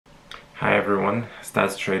Hi everyone,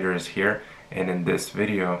 Stats Trader is here, and in this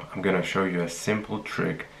video I'm gonna show you a simple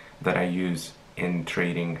trick that I use in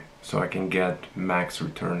trading so I can get max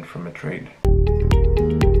return from a trade.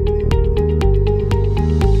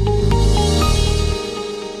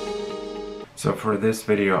 So for this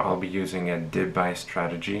video I'll be using a dip buy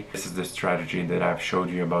strategy. This is the strategy that I've showed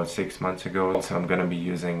you about 6 months ago. So I'm gonna be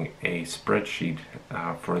using a spreadsheet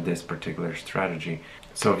for this particular strategy.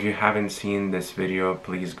 So if you haven't seen this video,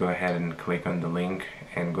 please go ahead and click on the link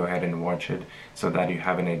and go ahead and watch it so that you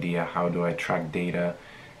have an idea how do I track data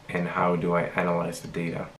and how do I analyze the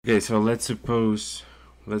data. Okay, so let's suppose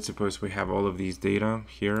we have all of these data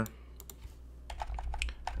here.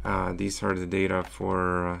 These are the data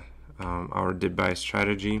for our dip buy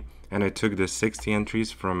strategy, and I took the 60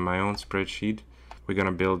 entries from my own spreadsheet. We're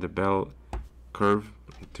gonna build a bell curve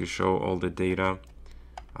to show all the data,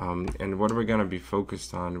 and what we're gonna be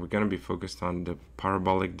focused on, the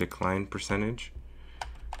parabolic decline percentage,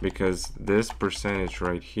 because this percentage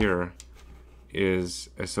right here is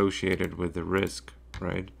associated with the risk,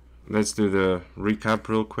 right? Let's do the recap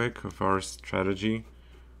real quick of our strategy.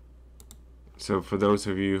 So for those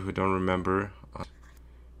of you who don't remember,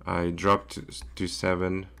 I dropped to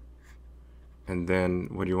 7, and then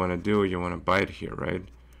what you want to do, you want to buy it here, right?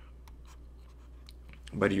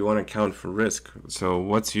 But you want to account for risk. So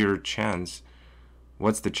what's your chance?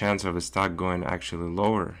 What's the chance of a stock going actually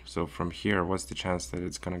lower? So from here, what's the chance that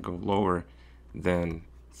it's going to go lower than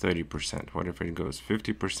 30%? What if it goes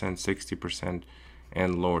 50%, 60%,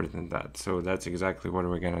 and lower than that? So that's exactly what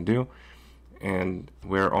we're going to do. And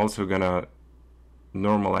we're also going to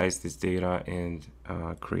normalize this data and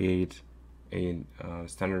create a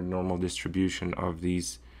standard normal distribution of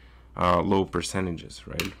these low percentages,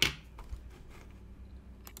 right?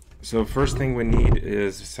 So first thing we need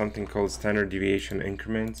is something called standard deviation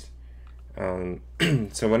increments.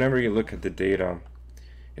 So whenever you look at the data,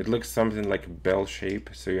 it looks something like a bell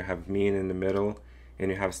shape. So you have mean in the middle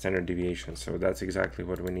and you have standard deviation. So that's exactly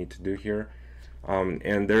what we need to do here.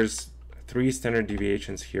 And there's 3 standard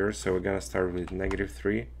deviations here, so we're gonna start with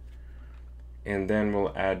 -3, and then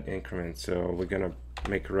we'll add increments. So we're gonna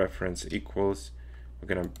make a reference equals, we're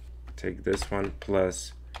gonna take this one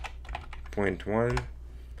plus 0.1.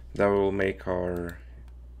 That will make our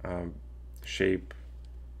shape,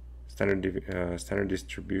 standard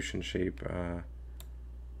distribution shape,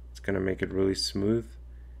 it's gonna make it really smooth,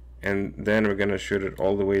 and then we're gonna shoot it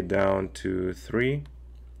all the way down to 3.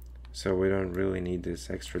 So we don't really need this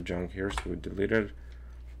extra junk here, so we delete it.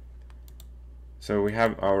 So we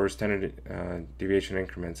have our standard deviation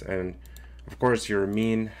increments, and of course your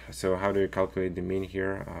mean. So how do you calculate the mean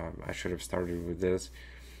here? I should have started with this.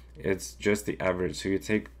 It's just the average. So you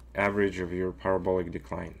take average of your parabolic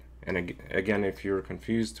decline. And again, if you're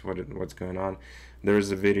confused what's going on,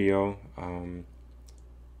 there's a video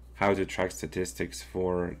how to track statistics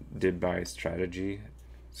for dip buy strategy.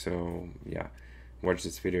 So yeah, watch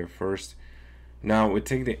this video first. Now we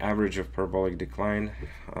take the average of parabolic decline,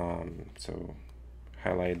 so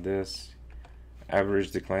highlight this.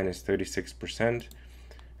 Average decline is 36%.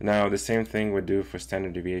 Now the same thing we do for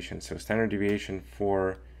standard deviation. So standard deviation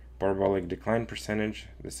for parabolic decline percentage,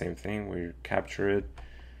 the same thing, we capture it,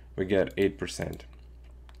 we get 8%.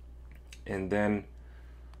 And then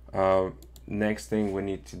next thing we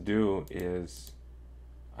need to do is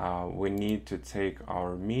we need to take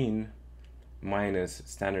our mean minus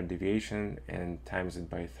standard deviation and times it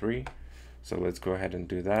by 3. So let's go ahead and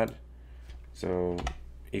do that. So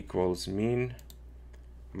equals mean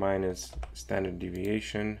minus standard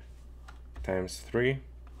deviation times 3.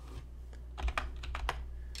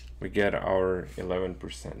 We get our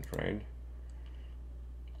 11%, right?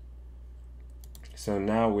 So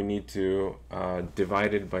now we need to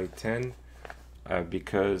divide it by 10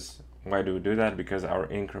 because, why do we do that? Because our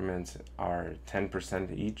increments are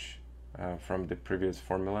 10% each. From the previous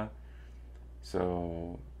formula.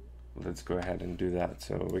 So let's go ahead and do that.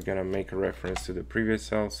 So we're gonna make a reference to the previous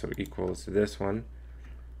cell, so equals this one.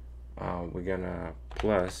 We're gonna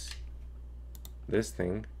plus this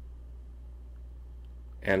thing,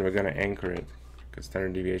 and we're gonna anchor it because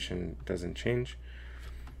standard deviation doesn't change.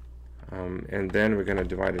 And then we're gonna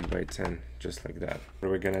divide it by 10, just like that.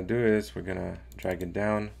 What we're gonna do is we're gonna drag it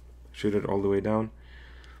down, shoot it all the way down,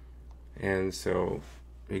 and so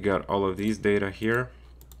we got all of these data here.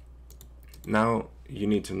 Now you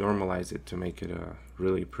need to normalize it to make it a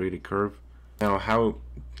really pretty curve. Now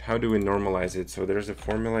how do we normalize it? So there's a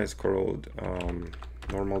formula, it's called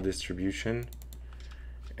normal distribution,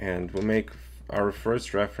 and we'll make our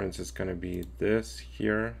first reference is going to be this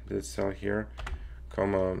here, this cell here,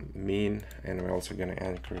 comma mean, and we're also going to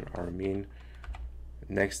anchor our mean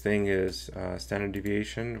Next thing is standard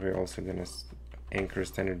deviation. We're also gonna anchor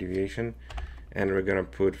standard deviation, and we're gonna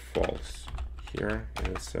put false here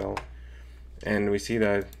in the cell. And we see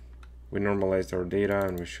that we normalized our data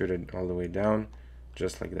and we shoot it all the way down,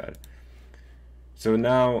 just like that. So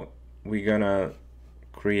now we're gonna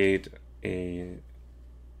create a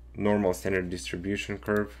normal standard distribution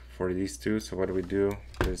curve for these two. So what we do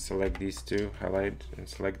is select these two, highlight and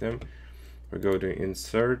select them. We go to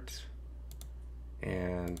insert,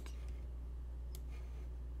 and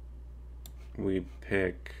we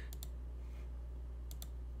pick,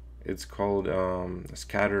 it's called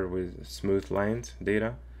scatter with smooth lines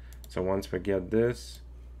data. So once we get this,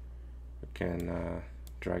 we can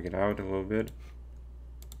drag it out a little bit,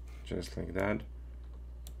 just like that.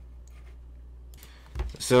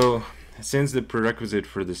 So since the prerequisite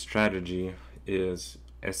for the strategy is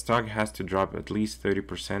a stock has to drop at least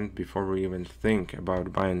 30% before we even think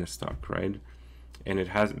about buying the stock, right? And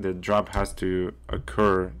the drop has to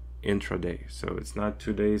occur intraday. So it's not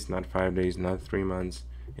 2 days, not 5 days, not 3 months.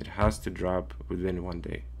 It has to drop within 1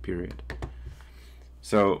 day, period.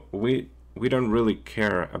 So we don't really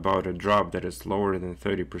care about a drop that is lower than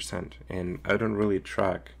 30%, and I don't really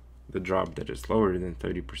track the drop that is lower than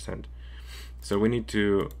 30%. So we need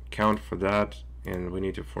to count for that, and we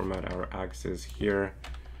need to format our axis here.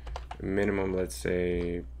 Minimum, let's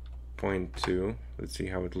say 0.2. Let's see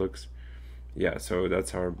how it looks. Yeah, so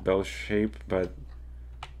that's our bell shape, but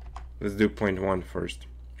let's do 0.1 first.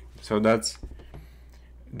 So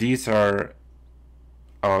these are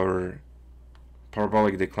our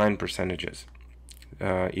parabolic decline percentages,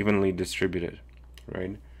 evenly distributed,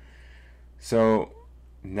 right? So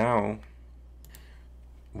now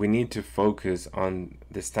we need to focus on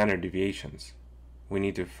the standard deviations. We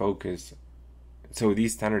need to focus, so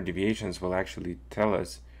these standard deviations will actually tell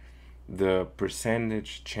us the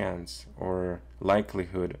percentage chance or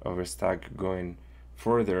likelihood of a stock going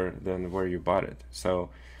further than where you bought it. So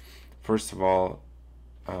first of all,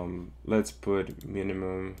 let's put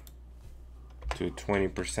minimum to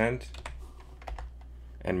 20%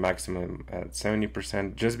 and maximum at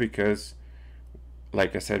 70%, just because,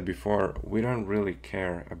 like I said before, we don't really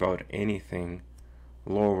care about anything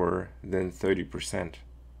lower than 30%.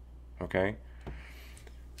 Okay,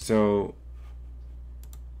 so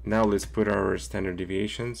now let's put our standard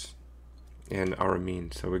deviations and our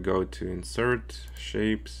mean. So we go to insert,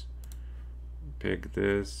 shapes, pick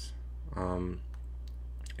this,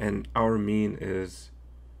 and our mean is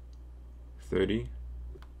 30,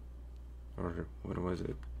 or what was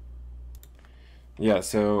it? Yeah,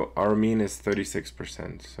 so our mean is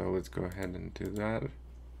 36%. So let's go ahead and do that.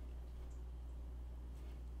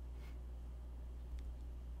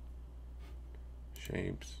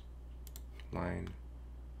 Shapes, line.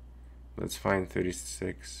 Let's find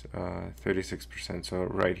 36%. So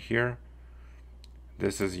right here,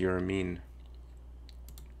 this is your mean.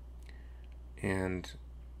 And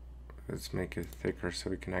let's make it thicker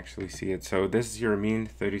so we can actually see it. So this is your mean,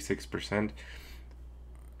 36%.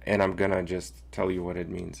 And I'm gonna just tell you what it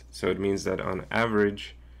means. So it means that on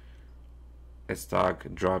average, a stock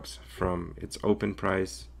drops from its open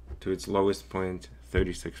price to its lowest point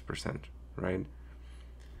 36%, right?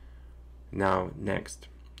 Now, next,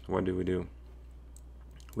 what do?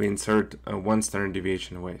 We insert one standard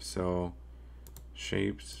deviation away. So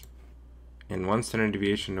shapes, and one standard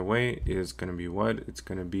deviation away is gonna be what? It's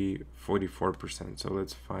gonna be 44%. So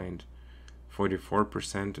let's find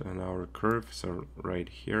 44% on our curve. So right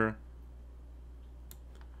here,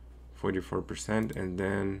 44%, and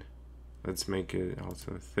then let's make it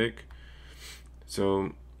also thick.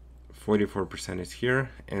 So 44% is here,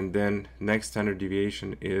 and then next standard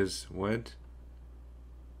deviation is what?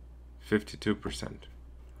 52%,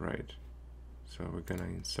 right? So we're gonna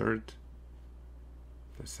insert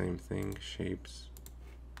the same thing, shapes.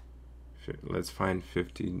 Let's find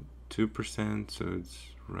 52%, so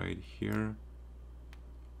it's right here.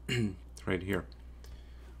 Right here.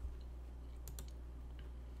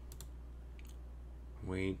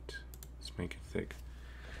 Wait, let's make it thick.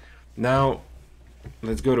 Now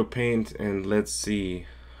let's go to Paint and let's see,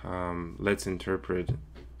 let's interpret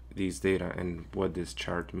these data and what this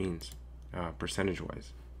chart means percentage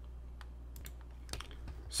wise.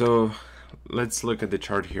 So let's look at the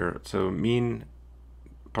chart here. So mean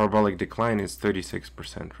parabolic decline is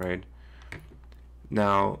 36%, right?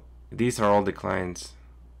 Now these are all declines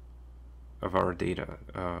of our data,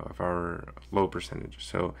 of our low percentage.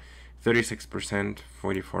 So 36%,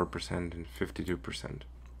 44%, and 52%.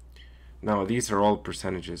 Now these are all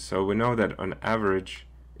percentages. So we know that on average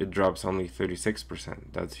it drops only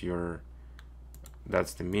 36%.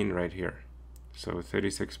 That's the mean right here. So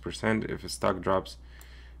 36%, if a stock drops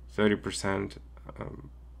 30%,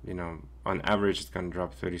 you know, on average it's going to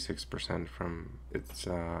drop 36% from its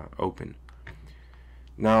open.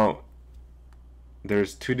 Now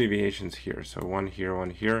there's two deviations here, so one here,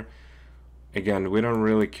 one here. Again, we don't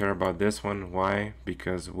really care about this one. Why?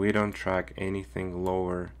 Because we don't track anything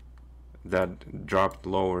lower that dropped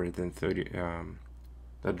lower than 30,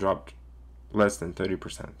 that dropped less than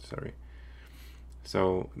 30%, sorry.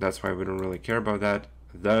 So that's why we don't really care about that.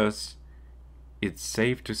 Thus, it's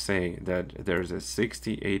safe to say that there's a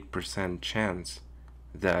 68% chance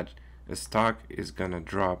that a stock is gonna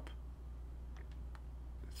drop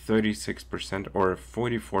 36% or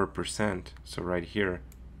 44%, so right here,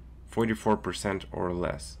 44% or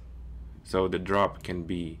less. So the drop can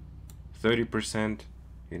be 30%,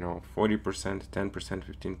 you know, 40%, 10%,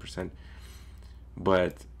 15%.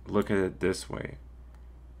 But look at it this way.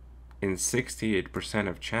 In 68%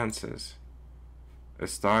 of chances, a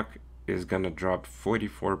stock is gonna drop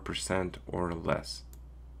 44% or less.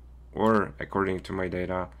 Or, according to my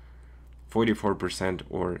data, 44%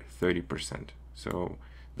 or 30%. So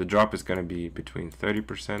the drop is gonna be between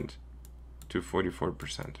 30% to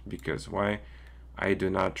 44%. Because why? I do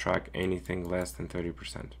not track anything less than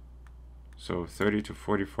 30%. So 30 to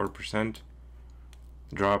 44%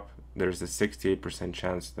 drop, there's a 68%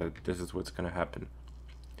 chance that this is what's going to happen.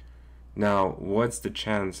 Now, what's the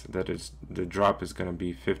chance that the drop is going to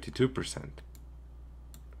be 52%?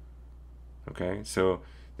 Okay, so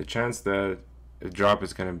the chance that the drop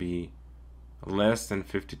is going to be less than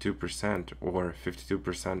 52%, or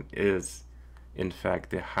 52% is in fact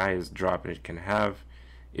the highest drop it can have,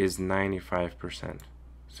 is 95%.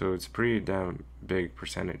 So it's pretty damn big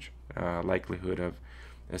percentage likelihood of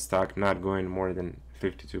a stock not going more than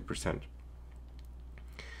 52%.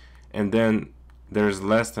 And then there's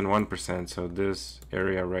less than 1%, so this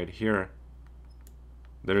area right here,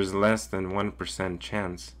 there's less than 1%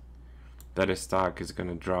 chance that a stock is going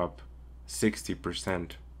to drop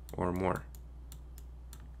 60% or more.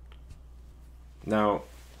 Now,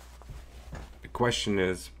 the question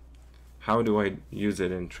is, how do I use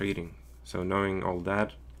it in trading? So knowing all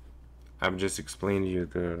that, I've just explained to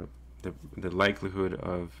you the likelihood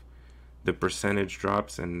of the percentage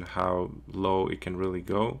drops and how low it can really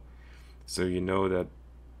go. So you know that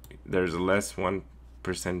there's a less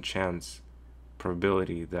 1% chance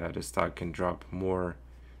probability that a stock can drop more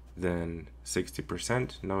than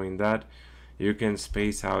 60%. Knowing that, you can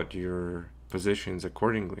space out your positions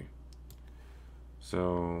accordingly.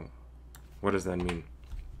 So what does that mean?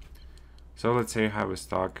 So let's say I have a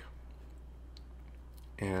stock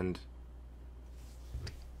and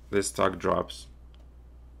this stock drops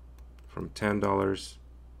from $10,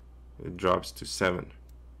 it drops to $7.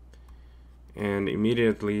 And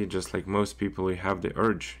immediately, just like most people, you have the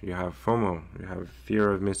urge, you have FOMO, you have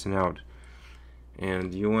fear of missing out,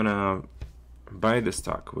 and you want to buy the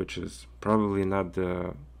stock, which is probably not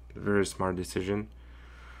the very smart decision.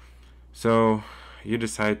 So you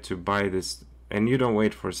decide to buy this, and you don't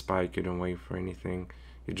wait for a spike, you don't wait for anything,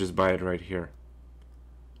 you just buy it right here.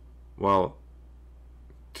 Well,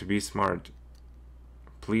 to be smart,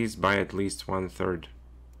 please buy at least 1/3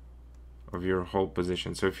 of your whole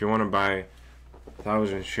position. So if you want to buy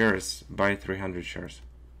 1,000 shares, buy 300 shares.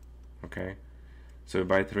 Okay, so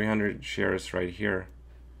buy 300 shares right here,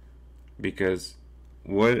 because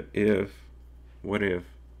what if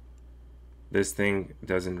this thing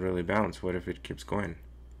doesn't really bounce? What if it keeps going?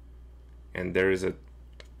 And there is a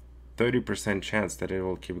 30% chance that it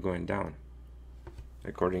will keep going down,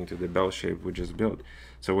 according to the bell shape we just built.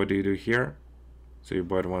 So what do you do here? So you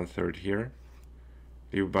bought 1/3 here,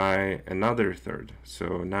 you buy another third.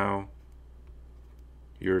 So now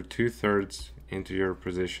you're 2/3 into your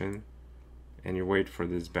position and you wait for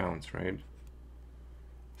this bounce, right?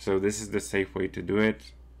 So this is the safe way to do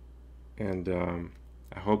it, and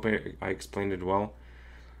I hope I explained it well.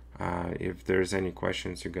 If there's any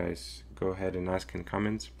questions, you guys go ahead and ask in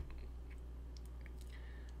comments.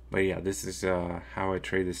 But yeah, this is how I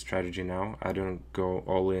trade this strategy now. I don't go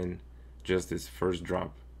all in just this first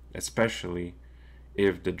drop, especially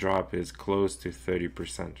if the drop is close to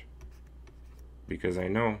 30%, because I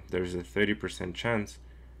know there's a 30% chance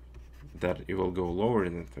that it will go lower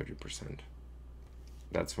than 30%.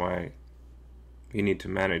 That's why you need to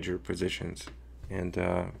manage your positions and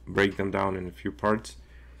break them down in a few parts,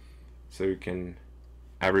 so you can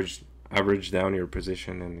average down your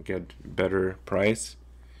position and get better price,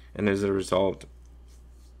 and as a result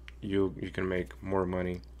you can make more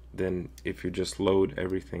money than if you just load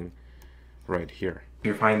everything right here. If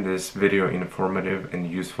you find this video informative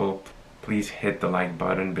and useful, please hit the like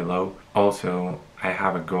button below. Also, I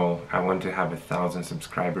have a goal. I want to have 1,000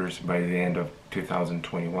 subscribers by the end of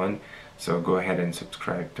 2021. So go ahead and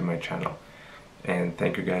subscribe to my channel. And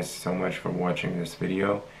thank you guys so much for watching this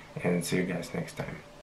video, and see you guys next time.